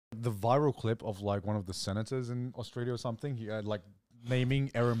the viral clip of like one of the senators in Australia or something. He had like naming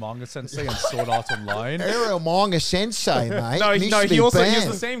Eromanga Sensei and Sword Art Online. Eromanga Sensei, mate. No, needs no, to be he was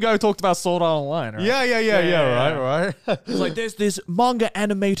banned. the same guy who talked about Sword Art Online, right? Yeah, right. It's like there's this manga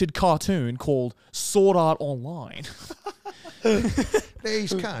animated cartoon called Sword Art Online.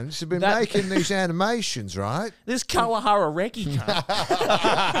 These cunts have been making these animations, right? This Kawahara Reki cunt.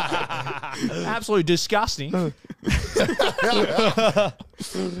 Absolutely disgusting.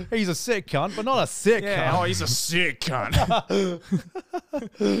 He's a sick cunt, but not a sick cunt. Oh, he's a sick cunt.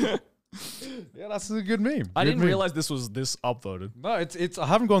 Yeah, that's a good meme. I Good didn't meme. realize this was this upvoted. No, it's. I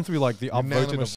haven't gone through like the upvoted of